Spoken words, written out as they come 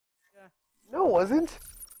No, it wasn't.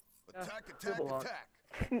 Attack, attack, attack.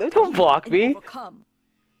 No, don't block me. Overcome.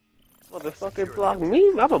 Motherfucker, block me.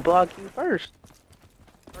 I'm gonna block you first.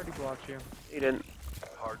 Already blocked you. You didn't.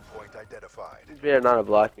 Hardpoint identified. You better not have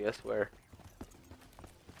blocked me, I swear.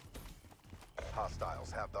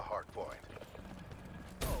 Hostiles have the hardpoint.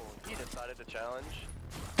 Oh, he decided to challenge.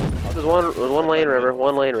 Oh, there's one lane river.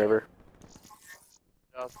 One lane river.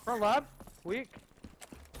 Front lab. Weak.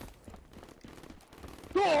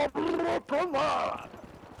 Shut out.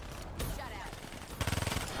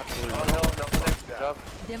 Absolutely. Oh, no, good job.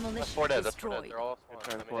 Demolition That's 4 dead, destroyed. They're all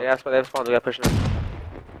spawned. Yeah, they have spawned. We got pushing him.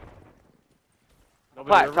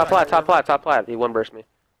 Nobody river, Top plat. He one burst me.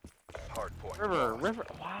 Hardpoint. River.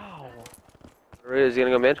 Wow. Is he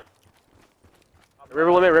gonna go mid?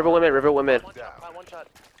 River went mid. One shot.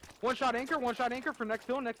 One shot anchor for next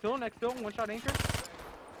hill. One shot anchor.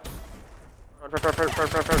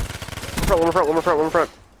 Front.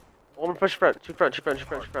 One push front. Two front.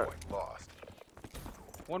 Hardpoint lost.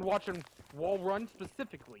 One watching wall run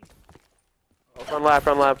specifically. Front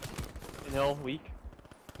lab. Hill, weak.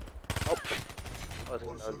 Oh, that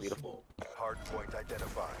was beautiful. Hardpoint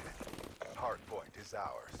identified. Hardpoint is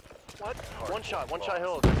ours. What? Hardpoint One shot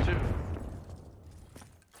hill, there's 2.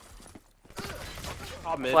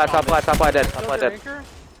 Top plat dead. Anchor,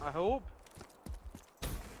 I hope.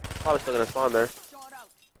 Probably still gonna spawn there.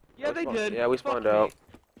 Yeah, they did. Yeah, we Fuck spawned me. out.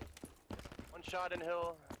 One shot in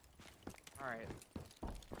hill. Alright.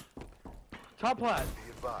 Top plat.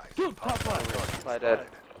 Be advised. Dude, top plat. Plat dead.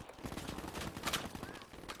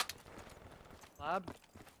 Lab.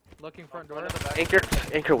 Looking front door.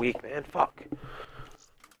 Anchor weak, man. Fuck.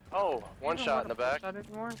 Oh, one shot in the back. Shot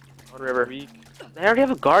anymore? One river. Weak. They already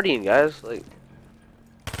have a guardian, guys. Like,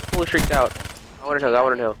 fully shrieked out. I want to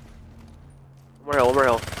hill. One more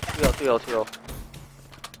hill. Two hill.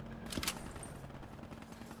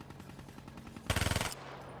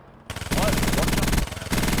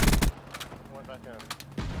 Went back in.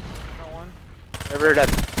 Got one. River dead.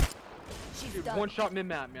 She's done. One shot mid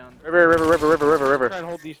map, man. River. Try and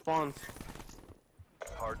hold these spawns.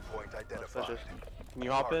 Hardpoint identified. Can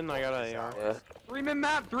you hop in? I got a AR. Yeah. 3 mid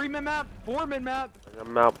map, 4 mid map. Bring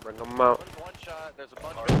them out. One shot, there's a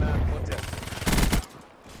bunch of map.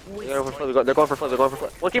 They're going for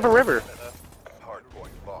flood. One came from river. Hardpoint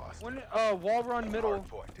lost. One wall run middle.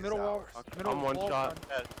 Hardpoint is Middle wall. ours. Middle I'm one wall shot. run.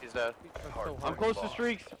 Dead. He's dead. Hardpoint I'm close to lost.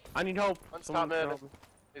 streaks. I need help. One Someone stop mid. help me.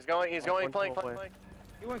 He's going, flank.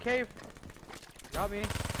 He went cave. Got me.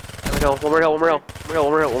 One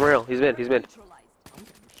more hill. He's mid. I'm getting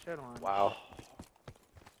shit on. Wow.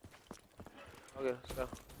 Okay, let's go.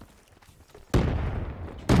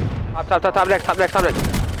 Top next.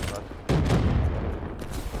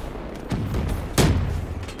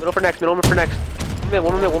 Middle for next. One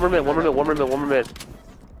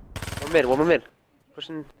more mid.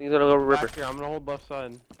 Pushing, he's gonna go river. Back here, I'm gonna hold left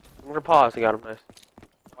side. I'm gonna pause, he got him, nice.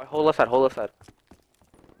 Alright, hold left side. One,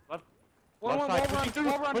 Left side,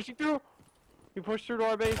 wall run. pushing through. He pushed through to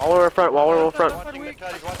our base. Wall front. Watching the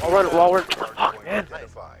cut, he's watching Wall run. Hardpoint Fuck, man.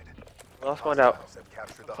 identified. We all spawned out. Hostiles have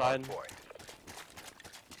captured the Side. hardpoint.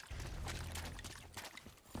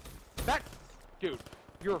 Back. Dude,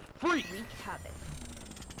 you're a freak. Wreak havoc.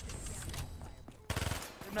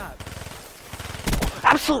 You're not.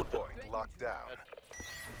 Absolute. Hardpoint locked down.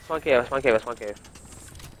 Spawn cave.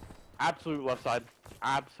 Absolute left side.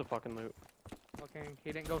 Abso-fucking-loot. Okay,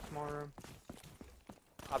 he didn't go small room.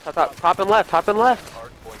 Top and left.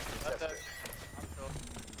 Hardpoint contested.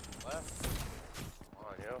 left. Come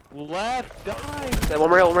on, yo. Left, die! One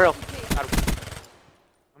more hill.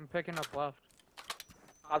 I'm picking up left.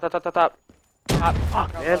 Top.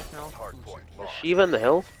 Fuck, Got man. left now. Hardpoint Is lost. Shiva in the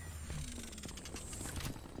hill?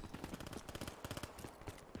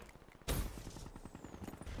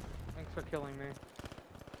 Thanks for killing me.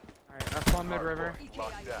 Alright, that's one mid river. Hardpoint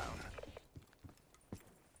locked down.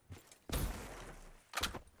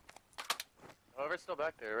 Whoever's still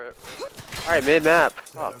back there, right? Alright, mid map.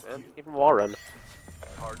 Fuck, man. Keep him wall run.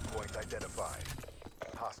 Hardpoint identified.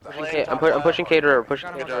 Hostile. I'm pushing K to river. Pushing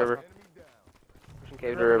Got K him to on river. top. Pushing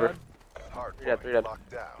K to river. Hardpoint Three dead. locked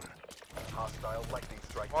down. Hostile lightning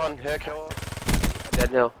strike. One hick hill. Dead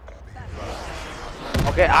hill.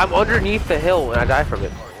 Okay, I'm underneath the hill and I die from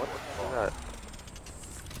it. What the fuck is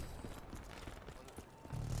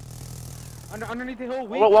that? Underneath the hill,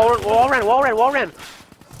 weak. Wall ran.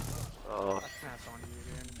 Oh, That's on you,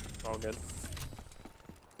 dude. All good.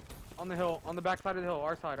 On the hill, on the back side of the hill,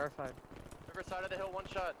 our side. River side of the hill, one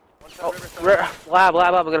shot. oh, River side. lab.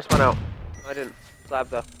 I'm gonna spawn out. I didn't. Lab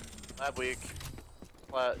though. Lab weak.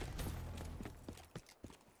 Flat.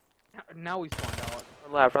 Now we spawned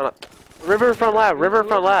out. Front lab. River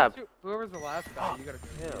front lab. Whoever's the last guy, you gotta go.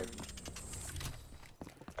 Yeah. Dude.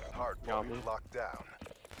 Got me. Hardpoint locked down.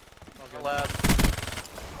 Okay. Lab.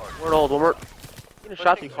 One more hold, one more. Getting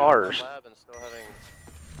shot through cars. Lab and still having.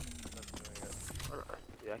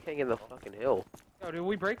 Dude, I can't get in the fucking hill. Yo, did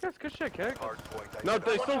we break this? Good shit, kick. Hardpoint No,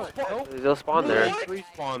 they still identified. spawn. They'll spawn there. Three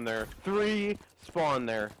spawn there. Three spawn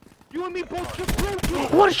there. You and me both just broke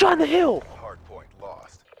it. One shot in the hill! Hardpoint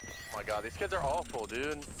lost. Oh my god, these kids are awful,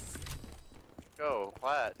 dude. Go,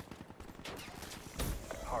 plat.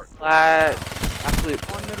 Hardpoint. Plat.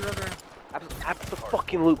 Absolute. On mid-river. Absolute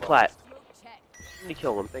fucking loot plat. Smoke check. Let me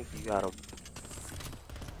kill him. Thank you, you got him.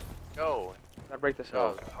 Go. Gotta break this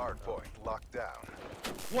Go. hill. Hardpoint locked down.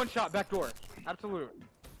 One shot, back door. Absolute.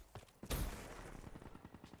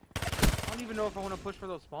 I don't even know if I want to push for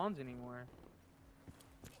those spawns anymore.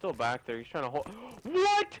 Still back there. He's trying to hold.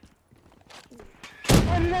 What?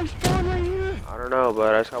 Why did I spawn right here? I don't know,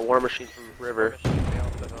 but I just got war machines from the river.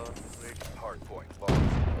 Hardpoint lost.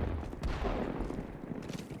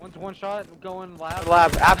 One's one shot, going lab.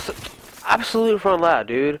 Lab. Absolute front lab,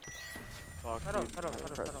 dude. Fuck, Shut up, dude. shut up, shut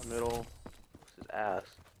up, Press shut up. middle. This is ass.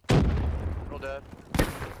 Middle dead.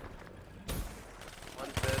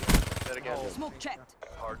 One's dead. Dead again. Oh, Smoke checked.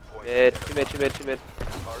 Hardpoint. Mid, two mid.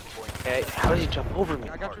 Hardpoint. Okay, how did he jump over me?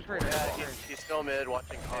 I got your trade. Yeah, he's still mid,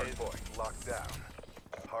 watching cave. Hardpoint locked down.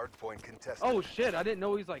 Hardpoint contested. Oh shit, I didn't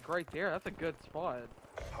know he's like right there. That's a good spot.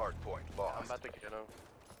 Hardpoint I'm lost. about to get him.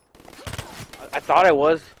 I thought I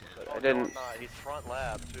was, but Oh, I no, didn't. I'm not. He's front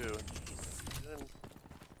lab, too. Jesus, dude.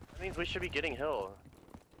 That means we should be getting hill.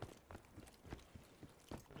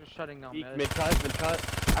 I'm just shutting down Peek, mid. mid cut.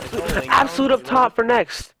 Absolute up top for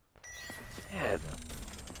next. Man.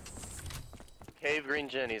 Cave, green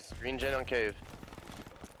gen. He's green gen on cave.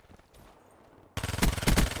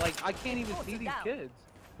 Like, I can't even see these down. kids.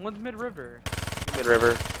 One's mid-river. Mid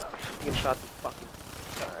river. Getting shot the fucking.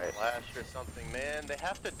 Alright. Flash or something, man. They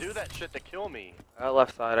have to do that shit to kill me. I got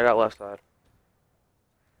left side.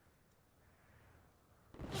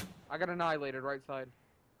 I got annihilated right side.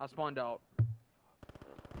 I spawned out.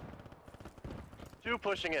 Two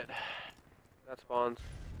pushing it. That spawns.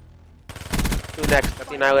 Two next. Got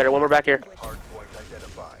the annihilator. One more back here. Hardpoint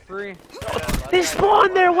identified. 3. They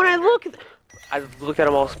spawned there when I look. I looked at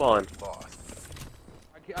them all spawn. Lost.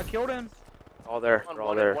 I killed him. All there. They're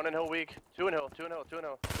all there. One in hill weak. Two in hill.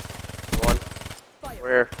 One. Fire.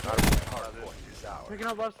 Where? Hardpoint is ours. Picking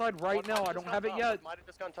up left side right now. I don't have it yet. Might have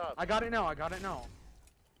just gone top. I got it now. Left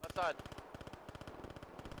side.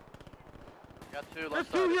 Got two There's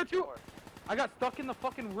left two side. here, two. More. I got stuck in the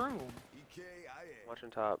fucking room. Watching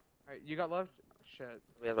top. Alright, you got left? Shit.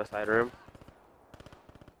 We have my side room.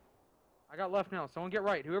 I got left now. Someone get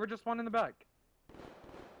right. Whoever just spawned in the back.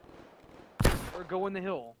 Or go in the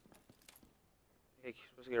hill. Hey, you're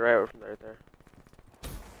supposed to get right over from there. Right there.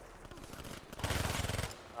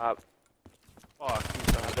 Fuck,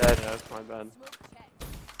 he's I'm not dead. Yeah, that's my bad. Smoke check.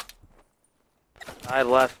 Side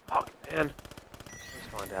left. Fuck, man. I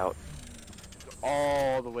spawned out.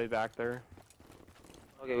 All the way back there.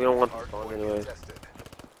 Okay, we don't want to spawn Hardpoint anyway. contested.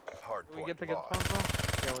 Do Hardpoint we get to get lost. spawn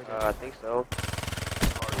from? Yeah, we do. I think so.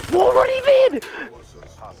 Hardpoint- Whoa, already in!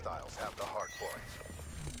 Hostiles have the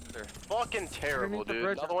hardpoint. They're fucking terrible, Underneath the dude.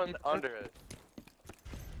 bridge, Another one underneath the under it.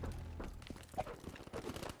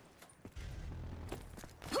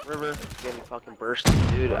 River. Getting fucking bursted,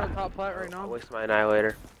 dude. We're on top plat right I now. wasted my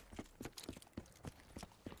annihilator.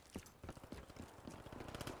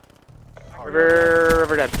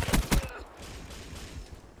 River dead.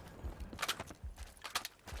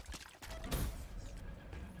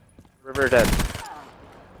 River dead.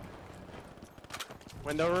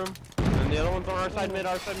 Window room. And the other one's on our side mid.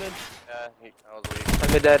 Yeah, I was weak.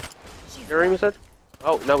 Side mid dead. She's Your room, you said?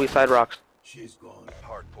 Oh, no, we side rocks.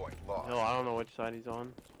 Hardpoint lost. No, I don't know which side he's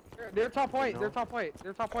on. They're top white. They're top white.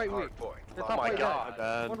 They're top white weak. Hardpoint They're lost. top my white God. My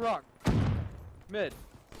bad. One rock. Mid.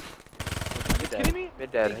 Mid kidding dead. me?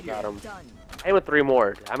 Mid dead. I Thank got you. him. done. I hit with 3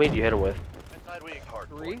 more. How many did you hit him with? Inside weak.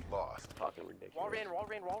 Three? Hardpoint lost. Fucking ridiculous. Wall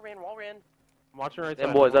ran. I'm watching right Them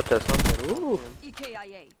side. boys up to something. Ooh.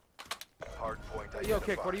 EKIA. Hardpoint identified. Yo,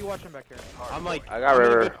 Kick, what are you watching back here? I'm like, I got I'm in a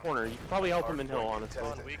River. good corner. You can probably help him in hill, honestly.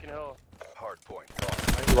 Hardpoint Weak in hill. Hardpoint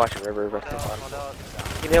lost. I'm watching River. Found out.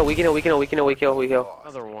 We can hill.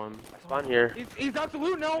 Another one. I spawn here. He's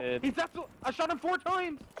absolute now. Mid. He's absolute. I shot him 4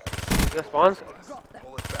 times. You got spawns? Got them.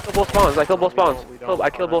 Bullet back. Kill both spawns. I killed both spawns. We don't. I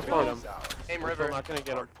killed both We're not spawns. gonna get Same We're river. still not gonna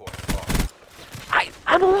get him. Hardpoint lost.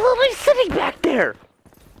 I'm literally sitting back there.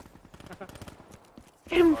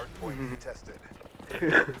 Him Hardpoint contested.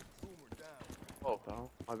 Oh,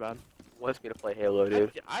 my bad. wants me to play Halo,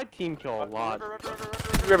 dude. I team kill a lot.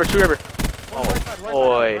 River. Two river. Oh, right side, right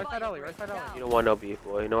boy. Right side alley, right side alley. You don't want no beef,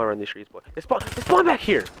 boy. You know I run these streets, boy. It's spawn back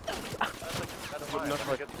here. That's fine.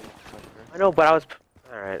 I know, but I was.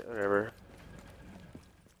 Alright, whatever.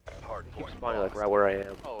 Hard Keep point spawning like lost. right where I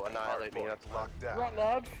am. Oh, annihilate me. That's Locked down. Run,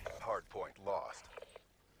 lad. Hard point lost.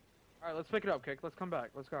 Alright, let's pick it up, Kick. Let's come back.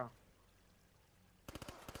 Let's go.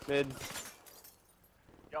 Mid.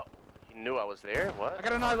 Yo, he knew I was there. What? I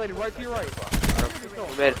got annihilated right to your right.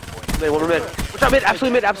 One mid. One more mid. Watch out, mid.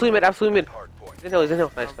 Absolute mid. Absolute mid. Absolute mid. Hard point. He's in hill. He's in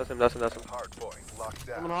hill. Nice. That's him. That's him. That's him. Hard point locked I'm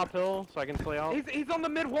down. gonna hop hill so I can play out. He's on the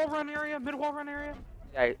mid wall run area. Mid wall run area.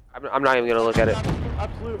 Yeah, I'm not even gonna look at it.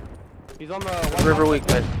 Absolute. He's on the River weak,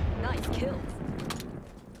 man. Nice kill.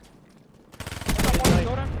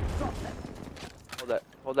 Hold that.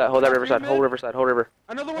 Hold that. Hold that riverside. Hold riverside. Hold river.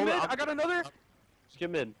 Another one Hold mid. on. I got another.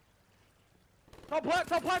 Skip mid. Top plat.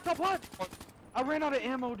 Top plat. Top plat. I ran out of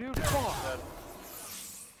ammo, dude. Fuck.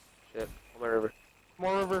 Shit. Hold my river.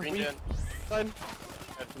 More river. Green Weak. gen. Side.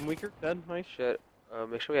 I'm weaker. Dead. Nice. Shit.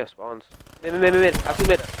 Make sure we have spawns. Mid. Absolute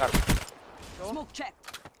mid. Got him. Smoke check.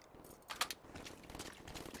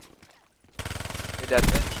 You're dead.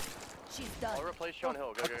 She's done. I'll replace you on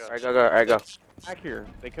hill. Go, go, go. Alright, go. Alright, go. Back here.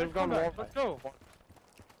 They could have Come gone back. wall. Let's go.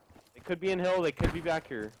 They could be in hill. They could be back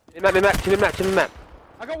here. Mid map. Team map.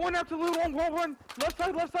 I got one absolute on wall run. Left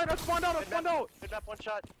side. I spawned out. Mid map, one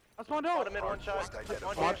shot. I spawned out. Bottom mid, one shot. Hard point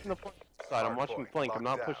One I'm identified. shot. watching the flank side. I'm watching the flank. I'm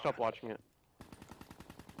not pushed up watching it.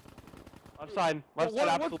 Left side. Left side.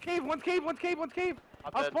 Absolute. One's cave.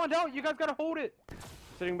 I'm I dead. spawned out. You guys gotta hold it.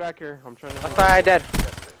 Sitting back here. I'm trying to. Left side dead.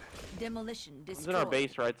 Demolition He's destroyed. in our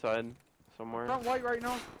base right side. Somewhere. Front white right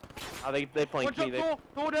now. Oh, they One flanked me. shot They goal.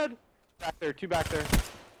 Goal dead. back there. Two back there.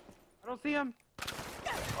 I don't see him.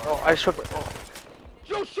 Oh, I struck. Oh.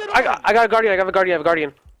 Yo, shit. I got a guardian. I have a guardian.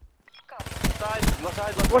 Side, left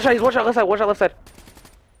side, left Watch out, left side.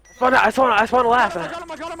 I spawned last. I got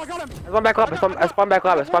him. I spawned back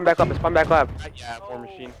lab. I spawned back lab. Yeah, war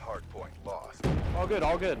machine. Hard point lost. All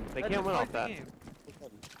good. They can't win off that.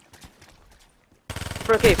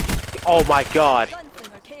 Front cave. Oh my god.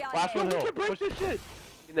 Gunslinger KIA. Last one We hill. can break this shit.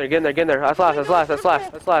 Get in there. That's last.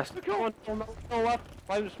 One left.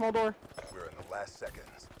 Find a small door. We're in the last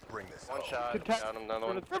seconds. Bring this One home. shot. Good tap. Down him, another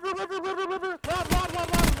one. River. Lab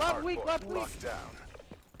Hard weak. point locked down.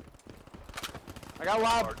 I got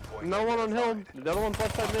lab. Another one on hill. The other one's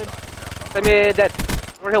left side mid. I'm dead.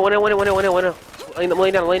 One hill. I'm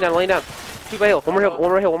laying down. Keep my hill. One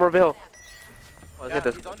more hill. Oh, Yeah, get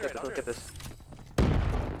this. he's under Let's it, get this.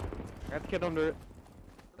 I got the kid under it.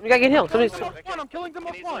 You gotta get in hill. Somebody's. I'm killing them They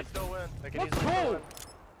off can easily one. still win. They can Let's easily still go. win.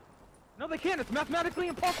 No, they can't. It's mathematically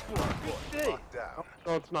impossible. Good shit. Locked down.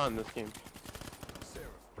 No, it's not in this game.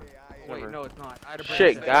 Wait, no, it's not. I had to break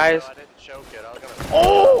Shit, it. guys. I didn't choke it. I was gonna.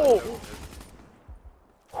 Oh!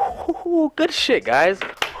 Ooh, good shit, guys.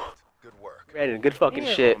 Good work. Brandon, good fucking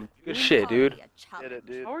Damn. shit. Good shit, dude. Did it,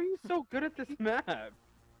 dude. How are you so good at this map? I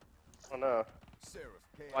don't know.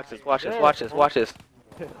 Watch this.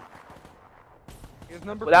 Here's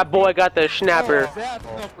number Well, that boy got the schnapper. Oh, that's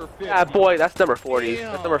number 50. That boy, that's number 40.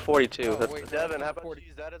 Damn. That's number 42. Oh, That's wait, Devin, how about 40. you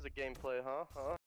use that as a gameplay, huh?